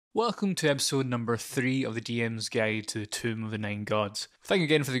Welcome to episode number 3 of the DM's Guide to the Tomb of the Nine Gods. Thank you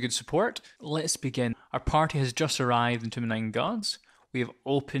again for the good support. Let's begin. Our party has just arrived in Tomb of the Nine Gods. We have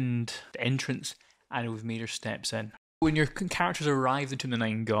opened the entrance and we've made our steps in. When your characters arrive in Tomb of the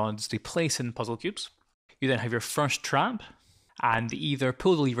Nine Gods, they place in puzzle cubes. You then have your first trap, and they either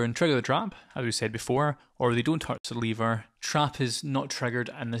pull the lever and trigger the trap, as we said before, or they don't touch the lever, trap is not triggered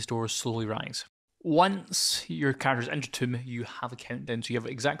and this door slowly rise. Once your characters enter tomb, you have a countdown, so you have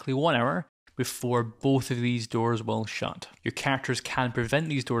exactly 1 hour before both of these doors will shut. Your characters can prevent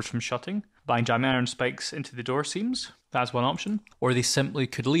these doors from shutting by jamming iron spikes into the door seams, that's one option, or they simply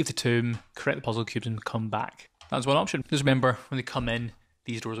could leave the tomb, correct the puzzle cubes and come back. That's one option. Just remember, when they come in,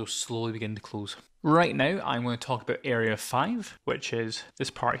 these doors will slowly begin to close. Right now, I'm going to talk about Area 5, which is this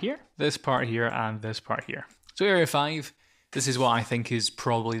part here, and this part here. So Area 5, this is what I think is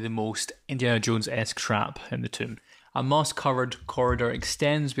probably the most Indiana Jones-esque trap in the tomb. A moss-covered corridor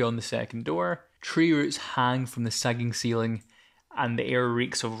extends beyond the second door, tree roots hang from the sagging ceiling, and the air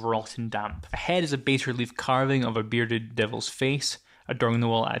reeks of rotten damp. Ahead is a bas-relief carving of a bearded devil's face, adorning the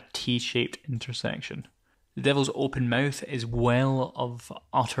wall at a T-shaped intersection. The devil's open mouth is well of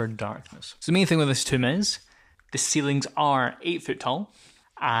utter darkness. So the main thing with this tomb is, the ceilings are 8 foot tall,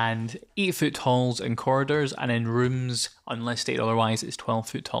 and 8 foot talls in corridors, and in rooms, unless stated otherwise, it's 12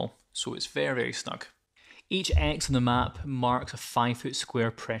 foot tall. So it's very, very snug. Each X on the map marks a 5 foot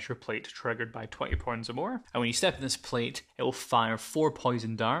square pressure plate triggered by 20 points or more. And when you step in this plate, it will fire 4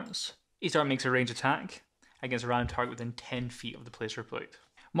 poison darts. Each dart makes a ranged attack against a random target within 10 feet of the placer plate.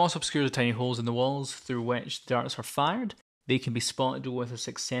 Moss obscures the tiny holes in the walls through which the darts are fired. They can be spotted with a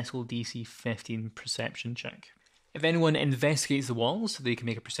successful DC 15 perception check. If anyone investigates the walls, they can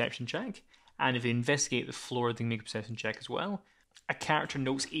make a perception check, and if they investigate the floor, they can make a perception check as well. A character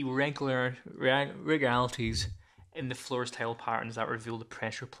notes irregularities in the floor's tile patterns that reveal the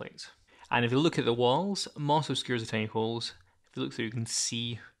pressure plates. And if you look at the walls, moss obscures the tiny holes. If you look through, you can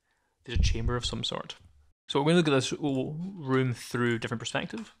see there's a chamber of some sort. So we're going to look at this room through a different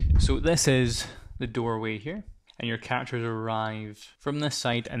perspective. So this is the doorway here, and your characters arrive from this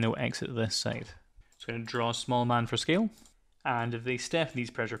side and they'll exit this side. So I'm going to draw a small man for scale, and if they step in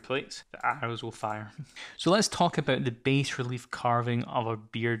these pressure plates, the arrows will fire. So let's talk about the bas-relief carving of a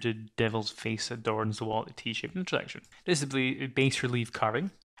bearded devil's face that adorns the wall at the T-shaped intersection. This is the bas-relief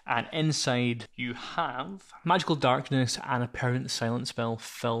carving, and inside you have magical darkness, and a permanent silent spell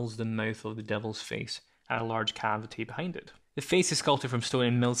fills the mouth of the devil's face, and a large cavity behind it. The face is sculpted from stone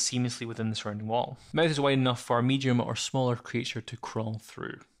and milled seamlessly within the surrounding wall. The mouth is wide enough for a medium or smaller creature to crawl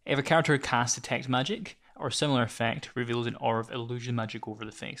through. If a character casts Detect Magic, or similar effect, reveals an aura of illusion magic over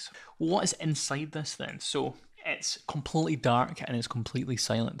the face. What is inside this then? So, it's completely dark and it's completely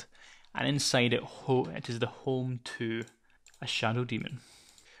silent. And inside it, it is the home to a shadow demon.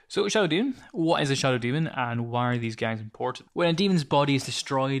 So, Shadow Demon, what is a Shadow Demon and why are these guys important? When a demon's body is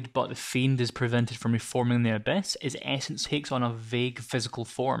destroyed but the fiend is prevented from reforming in the abyss, its essence takes on a vague physical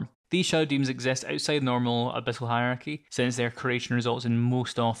form. These Shadow Demons exist outside normal abyssal hierarchy, since their creation results in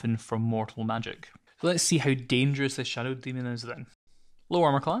most often from mortal magic. So let's see how dangerous this Shadow Demon is then. Low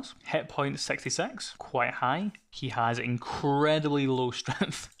armor class, hit point 66, quite high. He has incredibly low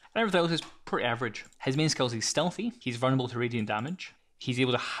strength. And everything else is pretty average. His main skill is he's stealthy, he's vulnerable to radiant damage. He's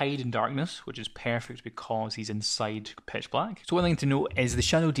able to hide in darkness, which is perfect because he's inside pitch black. So one thing to note is the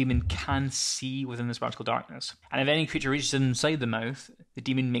Shadow Demon can see within this particle darkness. And if any creature reaches inside the mouth, the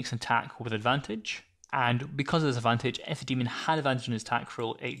demon makes an attack with advantage. And because of this advantage, if the demon had advantage on his attack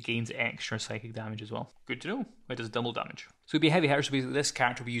roll, it gains extra psychic damage as well. Good to know. It does double damage. So he'd be a heavy hitter, so basically this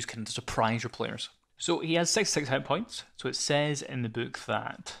character will be used kind of to surprise your players. So he has 66 hit points. So it says in the book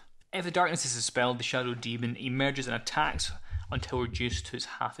that if the darkness is dispelled, the Shadow Demon emerges and attacks until reduced to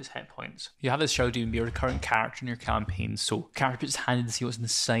half his hit points. You have this Shadow Demon be a recurrent character in your campaign, so character puts his hand in to see what's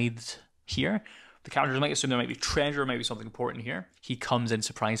inside here. The characters might assume there might be treasure, might be something important here. He comes in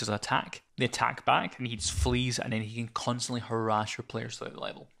surprised as an attack. They attack back, and he just flees, and then he can constantly harass your players throughout the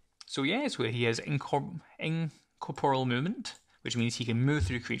level. So yeah, so he has incorporeal movement, which means he can move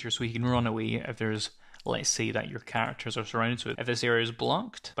through creatures, so he can run away if there's, let's say that your characters are surrounded, so if this area is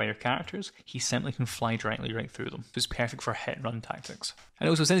blocked by your characters, he simply can fly directly right through them. So it's perfect for hit and run tactics. And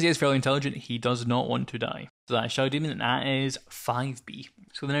also, since he is fairly intelligent, he does not want to die. So that's Shadow Demon, and that is 5B.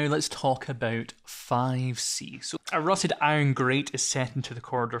 So now let's talk about 5C. So a rusted iron grate is set into the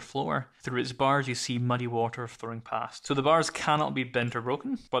corridor floor. Through its bars you see muddy water flowing past. So the bars cannot be bent or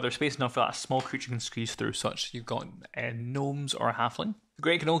broken, but there's space enough that a small creature can squeeze through, such you've got gnomes or a halfling. The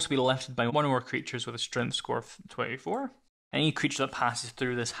grate can also be lifted by one or more creatures with a strength score of 24. Any creature that passes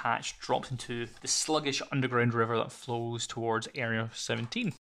through this hatch drops into the sluggish underground river that flows towards Area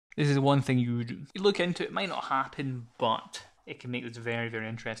 17. This is one thing you look into. It might not happen, but it can make this very, very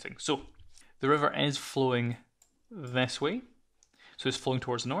interesting. So the river is flowing this way. So it's flowing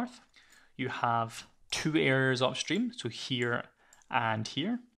towards the north. You have two areas upstream, so here and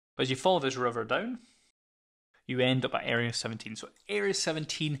here. But as you follow this river down, you end up at Area 17. So Area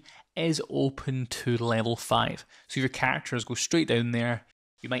 17 is open to level 5. So if your characters go straight down there,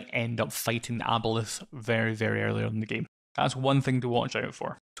 you might end up fighting the Aboleth very, very early on in the game. That's one thing to watch out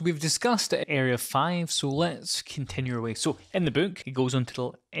for. So we've discussed Area 5, so let's continue our way. So in the book, it goes on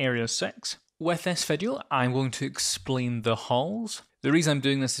to Area 6. With this video, I'm going to explain the halls. The reason I'm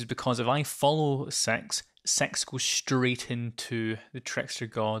doing this is because if I follow 6, 6 goes straight into the Trickster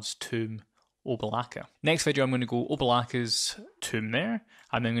God's tomb, Obalaka. Next video, I'm going to go Obalaka's tomb there,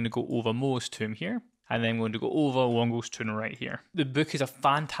 and then I'm going to go over Mo's tomb here, and then I'm going to go over Wongo's tomb right here. The book is a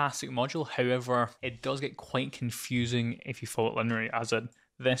fantastic module, however, it does get quite confusing if you follow it linearly, as in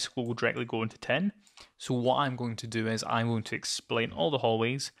this will directly go into 10. So what I'm going to do is I'm going to explain all the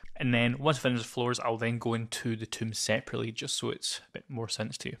hallways, and then once I finish the floors, I'll then go into the tombs separately, just so it's a bit more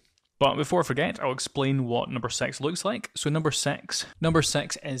sense to you. But before I forget, I'll explain what number 6 looks like. So number 6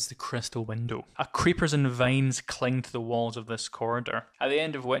 is the crystal window. Creepers and vines cling to the walls of this corridor, at the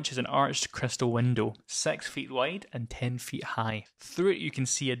end of which is an arched crystal window, 6 feet wide and 10 feet high. Through it you can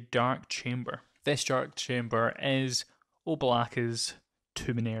see a dark chamber. This dark chamber is Obalaka's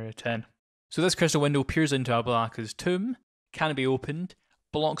tomb in Area 10. So this crystal window peers into Obalaka's tomb, can be opened,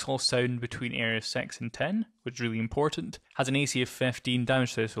 blocks all sound between Area 6 and 10, which is really important, has an AC of 15,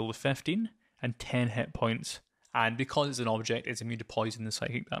 damage threshold of 15, and 10 hit points, and because it's an object, it's immune to poison and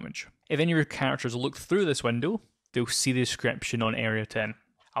psychic damage. If any of your characters look through this window, they'll see the description on Area 10.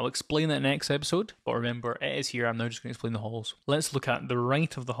 I'll explain that next episode, but remember, it is here, I'm now just going to explain the halls. Let's look at the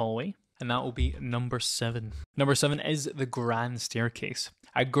right of the hallway, and that will be number 7. Number 7 is the Grand Staircase.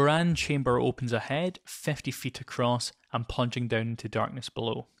 A grand chamber opens ahead, 50 feet across, and plunging down into darkness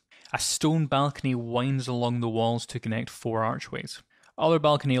below. A stone balcony winds along the walls to connect 4 archways. Other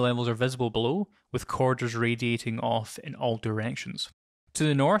balcony levels are visible below, with corridors radiating off in all directions. To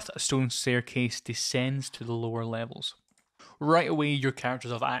the north, a stone staircase descends to the lower levels. Right away, your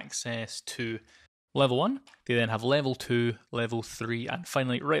characters have access to level 1, they then have level 2, level 3, and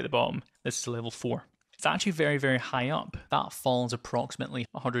finally, right at the bottom, this is level 4. It's actually very, very high up. That falls approximately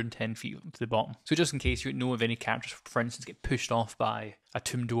 110 feet to the bottom. So just in case you know of any characters, for instance, get pushed off by a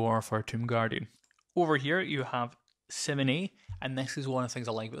Tomb Dwarf or a Tomb Guardian. Over here you have 7A, and this is one of the things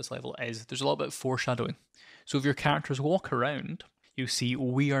I like about this level, is there's a little bit of foreshadowing. So if your characters walk around, you'll see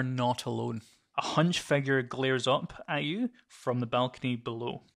we are not alone. A hunched figure glares up at you from the balcony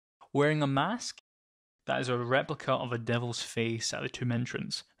below. Wearing a mask, that is a replica of a devil's face at the tomb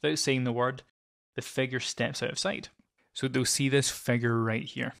entrance. Without saying the word, the figure steps out of sight. So they'll see this figure right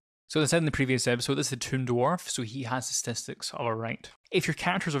here. So as I said in the previous episode, this is a Tomb Dwarf, so he has the statistics of a right. If your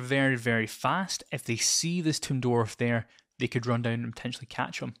characters are very, very fast, if they see this Tomb Dwarf there, they could run down and potentially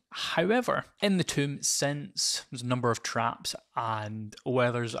catch him. However, in the tomb, since there's a number of traps and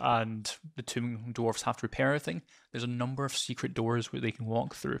weathers and the Tomb Dwarfs have to repair everything, there's a number of secret doors where they can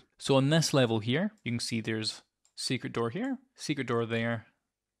walk through. So on this level here, you can see there's secret door here, secret door there,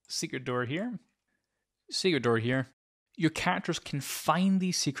 secret door here, secret door here. Your characters can find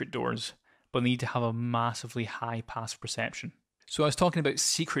these secret doors, but need to have a massively high passive perception. So I was talking about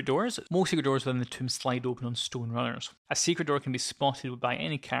secret doors. Most secret doors within the tomb slide open on stone runners. A secret door can be spotted by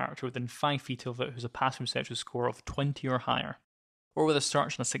any character within 5 feet of it who has a passive perception score of 20 or higher, or with a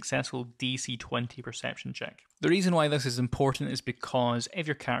search and a successful DC 20 perception check. The reason why this is important is because if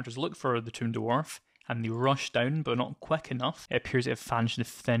your characters look for the Tomb Dwarf and they rush down but not quick enough, it appears to have vanished into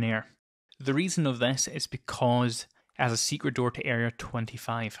thin air. The reason of this is because it has a secret door to Area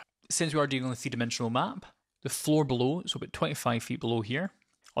 25. Since we are dealing with a 3-dimensional map, the floor below, so about 25 feet below here,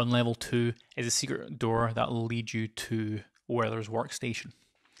 on level 2, is a secret door that will lead you to Weather's workstation.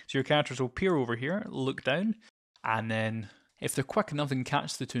 So your characters will peer over here, look down, and then if they're quick enough, they can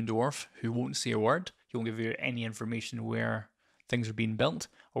catch the Tomb Dwarf, who won't say a word. He won't give you any information where things are being built,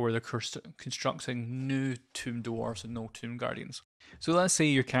 or where they're constructing new Tomb Dwarfs and no Tomb Guardians. So let's say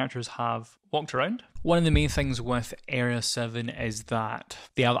your characters have walked around. One of the main things with Area 7 is that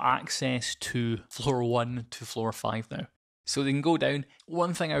they have access to floor 1 to floor 5 now. So they can go down.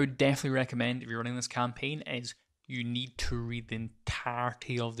 One thing I would definitely recommend if you're running this campaign is you need to read the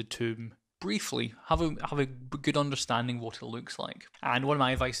entirety of the tomb briefly. Have a good understanding what it looks like. And one of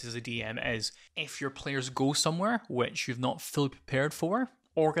my advice as a DM is if your players go somewhere which you've not fully prepared for,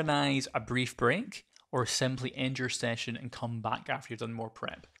 organise a brief break, or simply end your session and come back after you've done more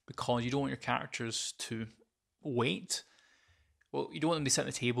prep, because you don't want your characters to wait Well, you don't want them to be sitting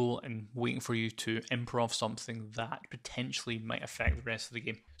at the table and waiting for you to improv something that potentially might affect the rest of the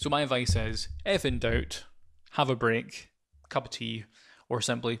game. So my advice is, if in doubt, have a break, cup of tea, or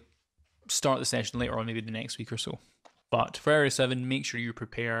simply start the session later on, maybe the next week or so. But for Area 7, make sure you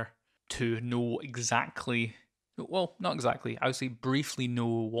prepare to know exactly, well, not exactly, I would say briefly know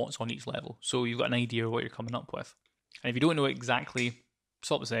what's on each level. So you've got an idea of what you're coming up with. And if you don't know it exactly,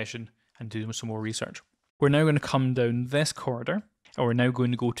 stop the session and do some more research. We're now going to come down this corridor, and we're now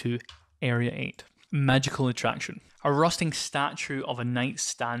going to go to Area 8. Magical Attraction. A rusting statue of a knight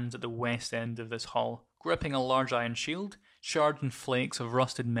stands at the west end of this hall, gripping a large iron shield. Shards and flakes of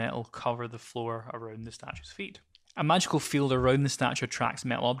rusted metal cover the floor around the statue's feet. A magical field around the statue attracts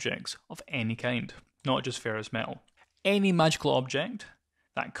metal objects of any kind, not just ferrous metal. Any magical object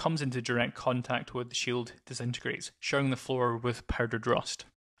that comes into direct contact with the shield disintegrates, showering the floor with powdered rust.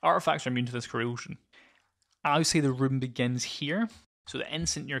 Artifacts are immune to this corrosion. I would say the room begins here, so the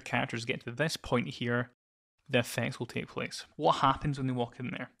instant your characters get to this point here, the effects will take place. What happens when they walk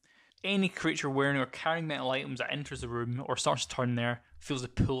in there? Any creature wearing or carrying metal items that enters the room or starts to turn there feels the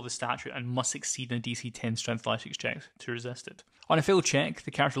pull of the statue and must succeed in a DC 10 strength athletics check to resist it. On a failed check,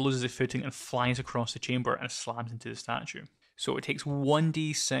 the character loses his footing and flies across the chamber and slams into the statue. So it takes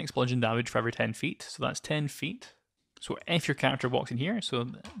 1d6 bludgeon damage for every 10 feet, so that's 10 feet. So if your character walks in here, so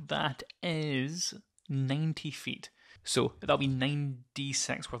that is 90 feet. So that'll be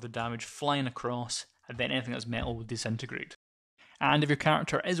 9d6 worth of damage flying across, and then anything that's metal will disintegrate. And if your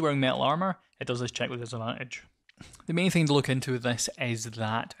character is wearing metal armour, it does this check with disadvantage. The main thing to look into with this is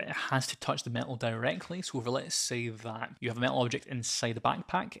that it has to touch the metal directly, so if let's say that you have a metal object inside the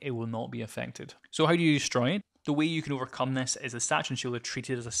backpack, it will not be affected. So how do you destroy it? The way you can overcome this is the statue and shield are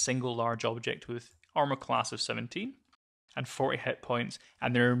treated as a single large object with armour class of 17 and 40 hit points,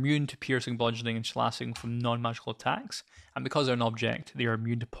 and they're immune to piercing, bludgeoning, and slashing from non-magical attacks, and because they're an object, they are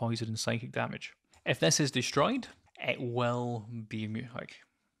immune to poison and psychic damage. If this is destroyed, it will be immune,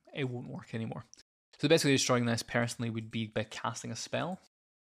 it won't work anymore. So the best way of destroying this personally would be by casting a spell.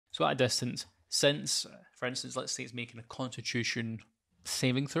 So at a distance, since, for instance, let's say it's making a constitution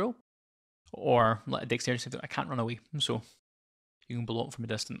saving throw, or a dexterity saving throw, I can't run away, so you can blow it from a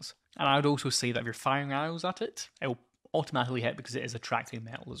distance. And I would also say that if you're firing arrows at it, it will automatically hit because it is attracting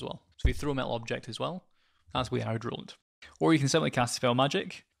metal as well. So if you throw a metal object as well, that's the way I would roll it. Or you can simply cast Spell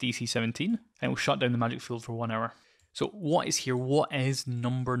Magic, DC 17, and it will shut down the magic field for 1 hour. So what is here? What is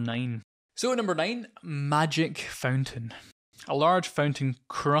number 9? So number 9, Magic Fountain. A large fountain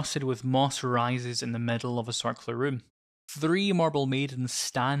crusted with moss rises in the middle of a circular room. 3 marble maidens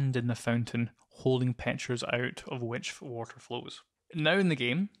stand in the fountain, holding pitchers out of which water flows. Now in the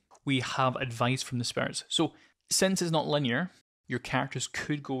game, we have advice from the spirits. So since it's not linear, your characters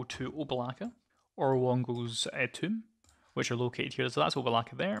could go to Obalaka or Wongo's tomb, which are located here. So that's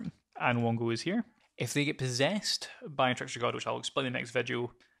Obalaka there, and Wongo is here. If they get possessed by a trickster god, which I'll explain in the next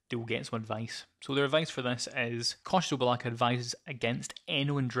video, they will get some advice. So their advice for this is, cautious Obalaka advises against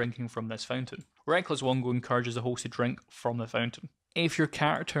anyone drinking from this fountain. Reckless Wongo encourages the host to drink from the fountain. If your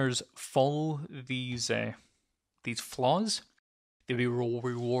characters follow these flaws, they'll be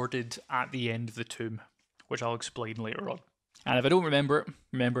rewarded at the end of the tomb, which I'll explain later on. And if I don't remember it,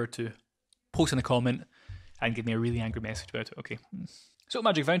 remember to post in a comment and give me a really angry message about it, okay? So,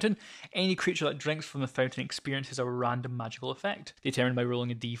 Magic Fountain. Any creature that drinks from the fountain experiences a random magical effect, determined by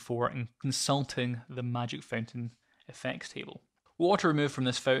rolling a d4 and consulting the Magic Fountain effects table. Water removed from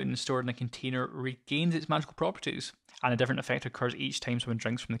this fountain stored in a container regains its magical properties, and a different effect occurs each time someone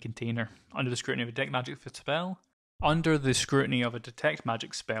drinks from the container. Under the scrutiny of a detect magic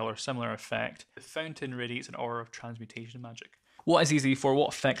spell, or similar effect, the fountain radiates an aura of transmutation magic. What is easy for?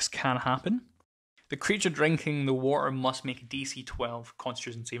 What effects can happen? The creature drinking the water must make a DC 12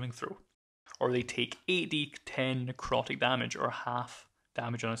 Constitution saving throw, or they take 8d10 necrotic damage, or half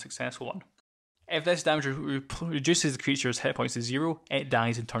damage on a successful one. If this damage reduces the creature's hit points to 0, it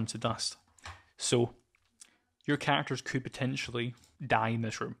dies and turns to dust. So, your characters could potentially die in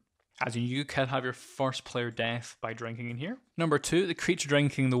this room, as in you could have your first player death by drinking in here. Number 2, the creature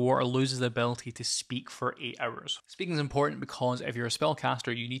drinking the water loses the ability to speak for 8 hours. Speaking is important because if you're a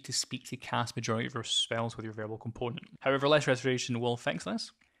spellcaster, you need to speak to cast majority of your spells with your verbal component. However, less restoration will fix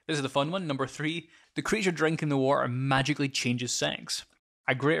this. This is the fun one. Number 3, the creature drinking the water magically changes sex.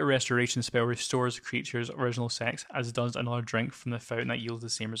 A greater restoration spell restores the creature's original sex, as does another drink from the fountain that yields the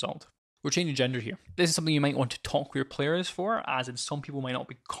same result. We're changing gender here. This is something you might want to talk with your players for, as in some people might not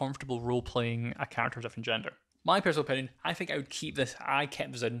be comfortable role-playing a character of a different gender. My personal opinion, I think I would keep this. I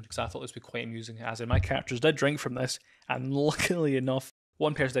kept this in because I thought this would be quite amusing, as in my characters did drink from this, and luckily enough,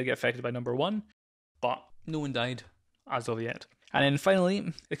 one person did get affected by number 1, but no one died as of yet. And then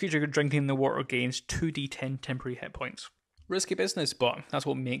finally, the creature drinking the water gains 2d10 temporary hit points. Risky business, but that's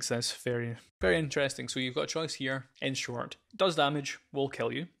what makes this very, very interesting. So you've got a choice here. In short, does damage, will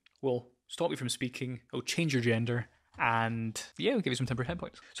kill you, will stop you from speaking, will change your gender, and yeah, we'll give you some temporary hit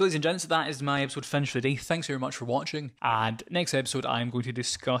points. So ladies and gents, that is my episode finished for the day. Thanks very much for watching, and next episode I'm going to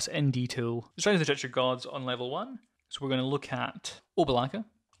discuss in detail the Shrines of the Treacher Gods on level 1. So we're going to look at Obalaka,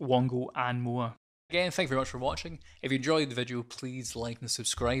 Wongo, and Moa. Again, thank you very much for watching. If you enjoyed the video, please like and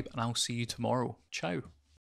subscribe, and I'll see you tomorrow. Ciao.